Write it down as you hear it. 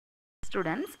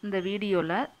Students, இந்த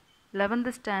வீடியோவில்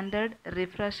 11th standard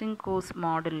refreshing course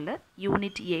மாடலில்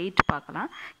யூனிட் 8 பார்க்கலாம்.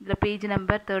 இதில் பேஜ்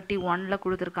நம்பர் 31ல்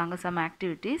கொடுத்துருக்காங்க சம்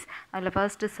ஆக்டிவிட்டீஸ். அதில்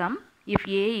first some if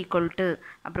A equal to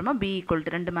அப்புறமா பி ஈக்குவல்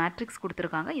டு ரெண்டு மேட்ரிக்ஸ்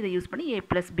கொடுத்துருக்காங்க. இதை யூஸ் பண்ணி ஏ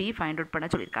ப்ளஸ் பி ஃபைண்ட் அவுட் பண்ண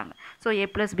சொல்லியிருக்காங்க. So A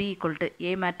plus B equal to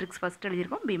A matrix first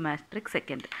எழுதியிருக்கோம், பி மேட்ரிக்ஸ்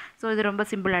செகண்ட். ஸோ இது ரொம்ப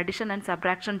சிம்பிள். அடிஷன் அண்ட்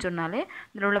சப்ராக்ஷன் சொன்னாலே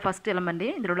இதில் உள்ள ஃபஸ்ட்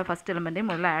எலமெண்ட்டையும் இதில் உள்ள ஃபஸ்ட் எலமெண்ட்டையும்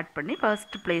முதல்ல ஆட் பண்ணி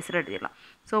ஃபர்ஸ்ட் பிளேஸில் எழுதிடலாம்.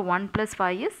 So 1 +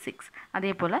 5 is 6.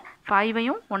 அதே போல்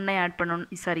 5ஐயும் 1ஐ ஆட் பண்ணணும்,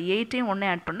 8ஐயும் 1ஐ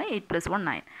ஆட் பண்ணால் 8 + 1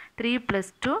 9, 3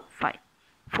 + 2 5,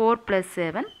 4 +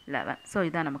 7 11. ஸோ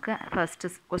இதான் நமக்கு ஃபர்ஸ்ட்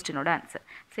கொஸ்டினோட ஆன்சர்.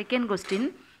 செகண்ட் கொஸ்டின்,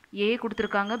 ஏ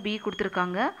கொடுத்துருக்காங்க, பி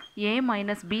கொடுத்துருக்காங்க, ஏ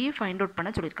மைனஸ் பி ஃபைண்ட் அவுட் பண்ண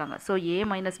சொல்லியிருக்காங்க. So A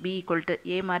minus B equal to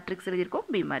A matrix எழுதியிருக்கோம்,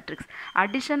 B matrix.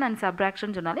 Addition and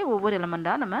subtraction சொன்னாலே ஒவ்வொரு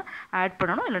எலமெண்ட்டாக நம்ம ஆட்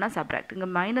பண்ணணும், இல்லைனா சப்ராக்ட். இங்கே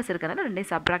மைனஸ் இருக்கிறதுனால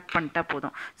ரெண்டையும் சப்ராக்ட் பண்ணிட்டா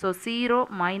போதும். ஸோ 0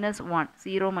 - 1,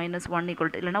 0 - 1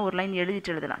 ஈக்குவல் டு, இல்லைனா ஒரு லைன்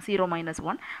எழுதிட்டு எழுதலாம், 0 -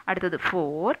 1. அடுத்தது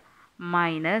 4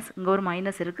 மைனஸ், இங்கே ஒரு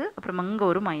மைனஸ் இருக்குது, அப்புறமா இங்கே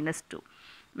ஒரு -2.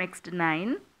 நெக்ஸ்ட்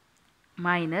 9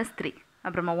 - 3,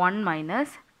 அப்புறமா 1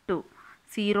 - 2,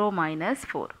 0 -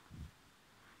 4.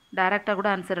 டைரெக்டாக கூட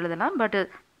ஆன்சர் எழுதலாம், பட்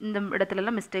இந்த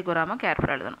இடத்துலலாம் மிஸ்டேக் வராமல்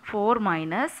கேர்ஃபுல்லாக எழுதணும். 4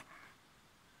 மைனஸ்,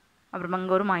 அப்புறமா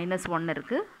இங்கே ஒரு -1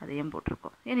 இருக்குது, அதையும்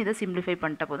போட்டிருக்கோம். ஏன் இதை சிம்பிளிஃபை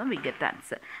பண்ணிட்ட போதும், வி கெட்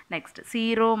ஆன்சர். நெக்ஸ்ட்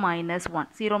 0 - 1,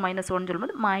 0 - 1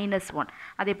 சொல்லும்போது -1.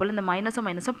 அதே போல் இந்த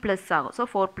மைனஸும் ப்ளஸ் ஆகும். ஸோ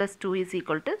 4 + 2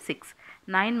 = 6.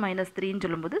 9 - 3ன்னு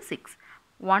சொல்லும்போது 6.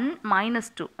 1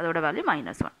 - 2 அதோட வேல்யூ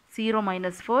 -1. 0 -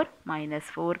 4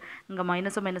 -4. இங்கே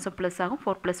மைனஸும் ப்ளஸ் ஆகும்.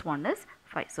 4 + 1 is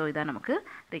 5. ஸோ இதான் நமக்கு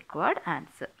required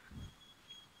answer.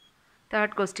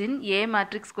 Third question, A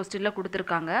matrix கொஸ்டினில்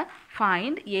கொடுத்துருக்காங்க.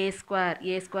 ஃபைண்ட் ஏ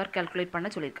ஸ்கொயர் கால்குலேட் பண்ண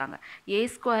சொல்லியிருக்காங்க. ஏ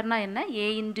ஸ்கொயர்னா என்ன? ஏ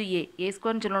இன்டு ஏ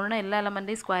ஸ்கொயர்னு சொல்லணும்னா எல்லா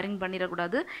எலமெண்ட்டையும் ஸ்கொயரிங்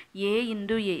பண்ணிடக்கூடாது, ஏ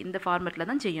இன்டு ஏ இந்த ஃபார்மெட்டில்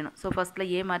தான் செய்யணும். ஸோ ஃபஸ்ட்டில்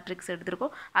ஏ மேட்ரிக்ஸ்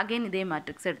எடுத்திருக்கோம், அகெயின் இதே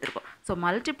மேட்ரிக்ஸ் எடுத்திருக்கோம். ஸோ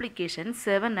மல்டிப்ளிகேஷன்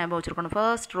 7 ஞாபகம் வச்சுருக்கணும்.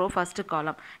 ஃபர்ஸ்ட் ரோ ஃபஸ்ட்டு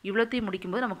காலம் இவ்வளோத்தையும்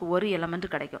முடிக்கும்போது நமக்கு ஒரு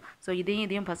எலமெண்ட் கிடைக்கும். ஸோ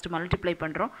இதையும் ஃபஸ்ட்டு மல்டிப்ளை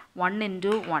பண்ணுறோம். 1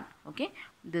 × 1, ஓகே,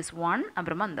 திஸ் 1,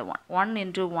 அப்புறமா இந்த 1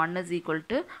 × 1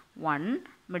 = 1.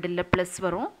 மிடில் ப்ளஸ்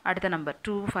வரும், அடுத்த நம்பர்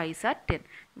 2 × 5 = 10.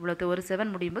 இவ்வளோத்து ஒரு 7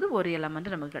 முடியும் போது ஒரு எலமெண்ட்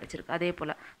நமக்கு கிடச்சிருக்கு. அதே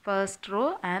போல் first row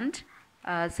and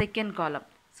second column.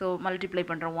 So multiply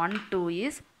பண்ணுறோம். 1 2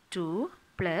 is 2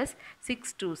 +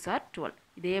 6 2s are 12.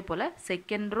 இதே போல்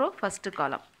செகண்ட் ரோ ஃபஸ்ட்டு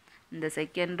காலம், இந்த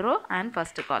செகண்ட் ரோ அண்ட்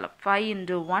ஃபஸ்ட்டு காலம். 5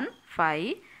 × 1 5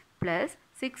 +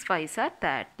 6 5s are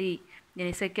 30.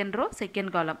 இனி second row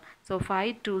second column. So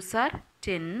 5 2s are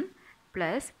 10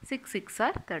 + 6 6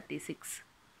 are 36.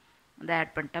 அதை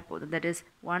ஆட் பண்ணிட்டா போதும். That is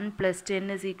 1 + 10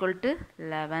 =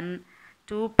 11,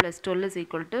 2 + 12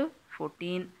 =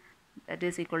 14, that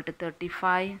is equal to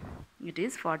 35, it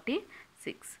is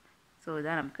 46. So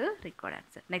இதான் நமக்கு required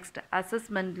answer. Next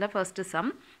அசஸ்மெண்ட்டில் first some,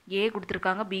 ஏ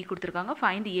கொடுத்துருக்காங்க, பி கொடுத்துருக்காங்க,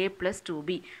 ஃபைண்ட் ஏ +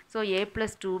 2b. So ஏ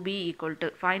 + 2b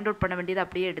 = find out பண்ண வேண்டியது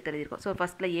அப்படியே எடுத்து எழுதியிருக்கோம். ஸோ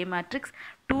ஃபஸ்ட்டில் ஏ மேட்ரிக்ஸ்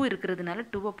 2 இருக்கிறதுனால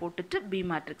 2ஐ போட்டுட்டு பி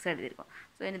மேட்ரிக்ஸாக எழுதியிருக்கோம்.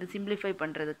 ஸோ இது சிம்பிளிஃபை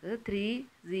பண்ணுறதுக்கு 3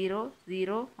 0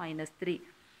 0 -3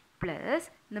 ப்ளஸ்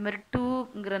இந்த மாதிரி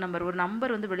 2ங்கிற நம்பர், ஒரு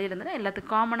நம்பர் வந்து வெளியில் இருந்ததுன்னா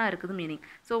எல்லாத்துக்கும் காமனாக இருக்குது மீனிங்.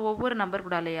 ஸோ ஒவ்வொரு நம்பர்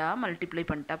கூடாலையா மல்டிப்ளை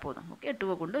பண்ணிட்டா போதும். ஓகே,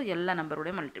 2ஐ கொண்டு எல்லா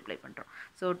நம்பரோடய மல்டிப்ளை பண்ணுறோம்.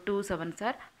 So 2 7s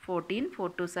are 14, 4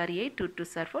 2s are 8, 2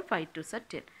 2s are 4, 5 2s are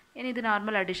 10. ஏன்னா இது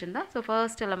நார்மல் அடிஷன் தான். ஸோ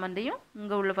ஃபர்ஸ்ட் எலமெண்ட்டையும்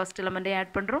இங்கே உள்ள ஃபஸ்ட் எலமெண்ட்டையும்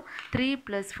ஆட் பண்ணுறோம். 3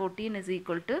 + 14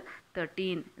 =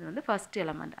 13. இது வந்து ஃபஸ்ட்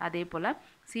எலமெண்ட். அதே போல்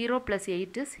 0 +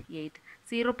 8 is 8,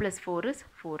 0 + 4 is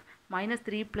 4,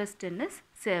 -3 + 10 is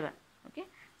 7. Okay,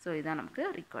 so இதுதான் நமக்கு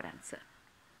required answer.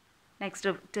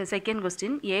 Next second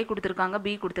question, ஏ கொடுத்துருக்காங்க,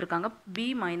 பி கொடுத்துருக்காங்க, பி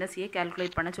மைனஸ் ஏ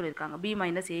கால்குலேட் பண்ண சொல்லியிருக்காங்க. பி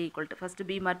மைனஸ் ஏ = ஃபஸ்ட்டு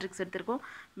பி மேட்ரிக்ஸ் எடுத்திருக்கோம்,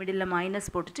 மிடில் மைனஸ்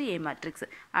போட்டுட்டு ஏ மேட்ரிக்ஸ்.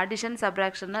 அடிஷன்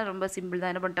சப்ராக்ஷன்னா ரொம்ப சிம்பிள்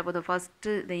தான். என்ன பண்ணிட்டா போதும்,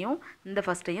 ஃபஸ்ட்டு இதையும் இந்த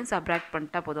ஃபஸ்ட்டையும் சப்ராக்ட்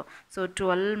பண்ணிட்டா போதும். ஸோ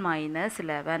 12 -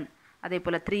 11, அதே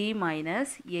போல் 3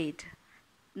 - 8.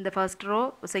 இந்த first row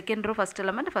second row first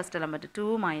element 2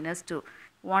 - 2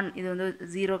 1, இது வந்து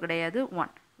 0 கிடையாது,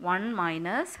 1 1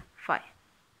 - 5.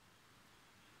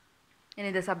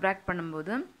 இதை சப்ராக்ட்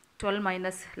பண்ணும்போது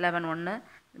 12 - 11 1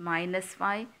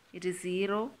 -5, it is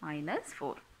 0 -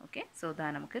 4. ஓகே, ஸோ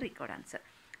தான் நமக்கு ரிக்வயர்ட் ஆன்சர்.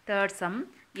 தேர்ட் சம்,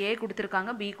 ஏ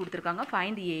கொடுத்துருக்காங்க, பி கொடுத்துருக்காங்க,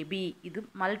 ஃபைண்ட் ஏபி. இது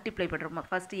மல்டிப்ளை பண்ணுறோம்.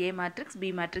 First A matrix B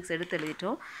matrix எடுத்து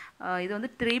எழுதிட்டோம். இது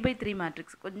வந்து 3/3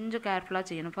 மேட்ரிக்ஸ், கொஞ்சம் கேர்ஃபுல்லாக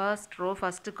செய்யணும். ஃபர்ஸ்ட் ரோ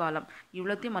ஃபஸ்ட்டு காலம்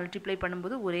இவ்வளோத்தையும் மல்டிப்ளை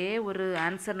பண்ணும்போது ஒரே ஒரு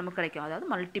ஆன்சர் நமக்கு கிடைக்கும். அதாவது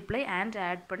மல்டிப்ளை அண்ட்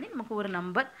ஆட் பண்ணி நமக்கு ஒரு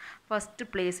நம்பர்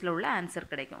ஃபஸ்ட்டு பிளேஸில் உள்ள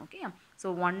ஆன்சர் கிடைக்கும். Okay, so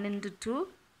 1 × 2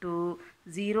 2,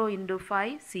 0 ×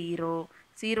 5 0,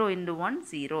 0 × 1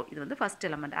 0. இது வந்து ஃபஸ்ட்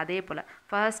எலமெண்ட். அதே போல்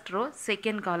ஃபர்ஸ்ட் ரோ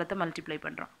செகண்ட் காலத்தை மல்டிப்ளை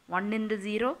பண்ணுறோம். 1 ×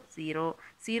 0 0,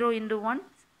 0 × 1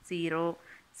 0,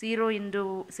 0 ×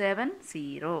 7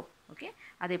 0. ஓகே,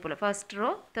 அதே போல் ஃபர்ஸ்ட் ரோ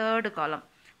தேர்டு காலம்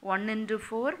 1 into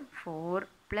 4, 4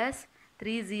 plus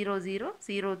 3 0 0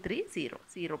 0 3 0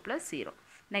 0 plus 0.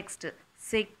 Next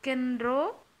second row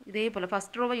இதே போல்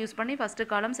ஃபஸ்ட் ரோவை யூஸ் பண்ணி ஃபஸ்ட்டு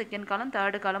காலம் செகண்ட் காலம்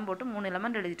தேர்டு காலம் போட்டு 3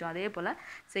 எலமெண்ட் எழுதிட்டோம். அதே போல்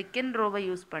செகண்ட் ரோவை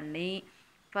யூஸ் பண்ணி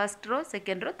first row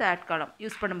second row third காலம்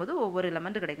யூஸ் பண்ணும்போது ஒவ்வொரு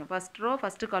எலமெண்ட் கிடைக்கும். ஃபஸ்ட் ரோ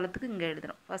ஃபஸ்ட்டு காலத்துக்கு இங்கே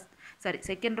எழுதுறோம்.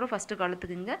 செகண்ட் ரோ ஃபஸ்ட்டு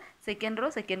காலத்துக்கு இங்கே, செகண்ட் ரோ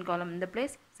செகண்ட் காலம் இந்த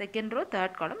பிளேஸ், செகண்ட் ரோ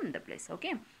தேர்ட் காலம் இந்த place.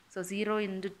 Okay, so 0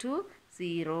 into 2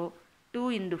 0, 2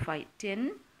 into 5 10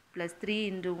 plus 3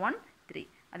 into 1 3.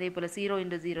 அதே போல் 0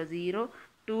 into 0 0,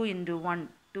 2 into 1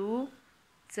 2,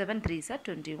 7 3s are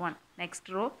 21. Next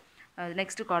row,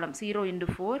 next column 0 into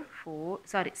 4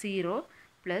 0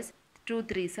 plus 2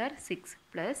 3s are 6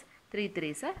 plus 3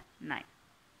 3s are 9.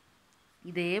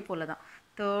 இதே போல தான்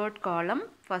third column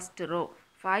first row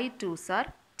 5 2s are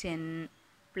 10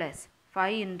 plus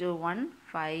 5 into 1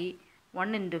 5,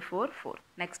 1 into 4 4.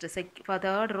 Next for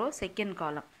third row second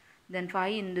column, then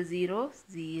 5 into 0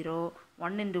 0,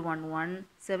 1 into 1 1,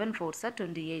 7 4s are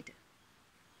 28.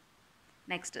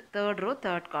 Next third row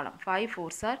third column 5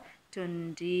 4s are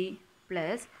 20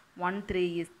 plus 1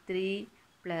 3 is 3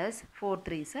 plus 4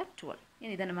 3s are 12.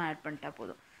 இதை நம்ம add பண்ணிட்டா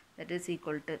போதும். That is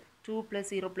equal to 2 plus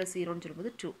 0 plus 0 ன்னு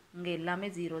சொல்லும்போது 2, இங்கே எல்லாமே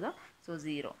 0 தான். So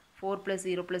 0, 4 plus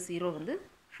 0 plus 0 வந்து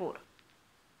 4.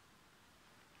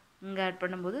 இங்கே ஆட்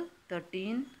பண்ணும்போது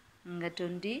 13, இங்கே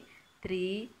 20,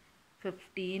 3,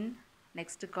 15.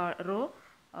 Next row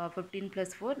 15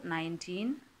 plus 4 19,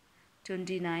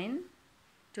 29,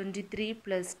 23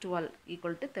 plus 12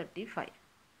 equal to 35.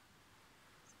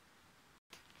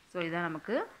 So இதான்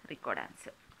நமக்கு required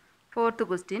answer. Fourth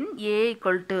question, A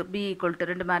equal to B equal to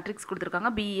ரெண்டு மேட்ரிக்ஸ் கொடுத்துருக்காங்க.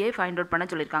 BA ஃபைண்ட் அவுட் பண்ண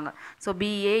சொல்லியிருக்காங்க. So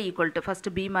BA equal to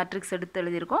first B matrix எடுத்து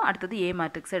எழுதியிருக்கோம், அடுத்தது A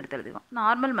மேட்ரிக்ஸ் எடுத்து எழுதியிருக்கோம்.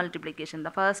 நார்மல் மல்டிப்ளிகேஷன்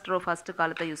தான். ஃபர்ஸ்ட் ரோ ஃபஸ்ட்டு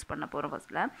காலத்தை யூஸ் பண்ண போகிறோம்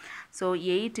ஃபஸ்ட்டில். So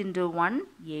 8 into 1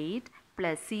 8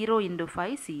 plus 0 into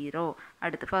 5 0.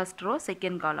 அடுத்து first row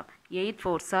second column 8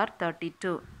 4s are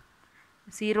 32,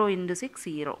 0 into 6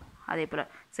 0. அதே போல்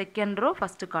செகண்ட் ரோ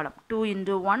ஃபஸ்ட்டு காலம் 2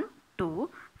 into 1 2,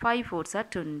 5 4s are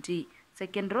 20.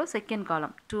 Second row second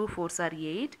column 2 4s are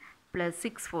 8 plus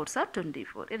 6 4s are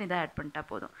 24. இதை add பண்ணிட்டா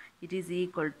போதும். It is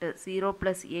equal to 0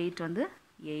 plus 8 வந்து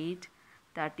 8,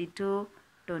 32,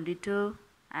 22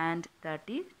 and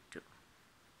 32.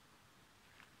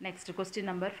 Next question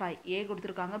number 5. A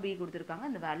கொடுத்துருக்காங்க, B கொடுத்துருக்காங்க,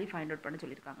 இந்த value find out பண்ண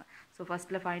சொல்லியிருக்காங்க. ஸோ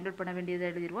ஃபஸ்ட்டில் ஃபைண்ட் அவுட் பண்ண வேண்டியதை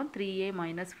எழுதிடுவோம். 3A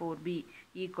minus 4B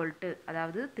equal to,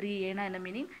 அதாவது 3Aனா என்ன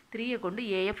மீனிங், 3யை கொண்டு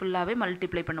ஏயை ஃபுல்லாகவே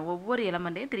மல்டிப்ளை பண்ணும். ஒவ்வொரு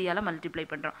எலமெண்ட்டையும் 3ஆல் மல்டிப்ளை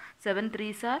பண்ணுறோம். 7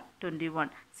 3s are 21,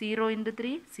 0 into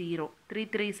 3 0, 3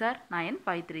 3s are 9,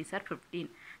 5 3s are 15.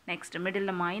 Next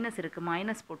middle minus இருக்குது,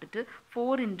 மைனஸ் போட்டுட்டு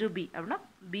 4 into B அப்படின்னா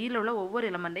பியில் உள்ள ஒவ்வொரு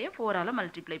எலமெண்ட்டையும் 4ஆல்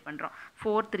மல்டிப்ளை பண்ணுறோம்.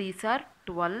 4 3s are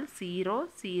 12, 0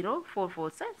 0, 4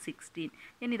 4s are 16.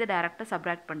 இதை டேரெக்டாக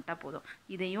சப்ராக்ட் பண்ணிட்டா போதும்.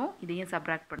 இதையும்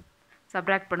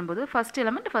சப்ராக்ட் பண்ணும்போது ஃபஸ்ட்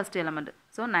எலமெண்ட்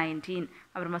ஸோ 19,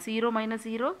 அப்புறமா 0 minus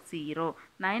 0 0,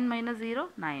 9 minus 0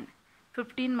 9,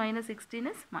 15 minus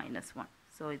 16 is -1.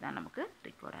 So இதான் நமக்கு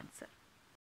ரிக்வயர்ட் ஆன்சர்.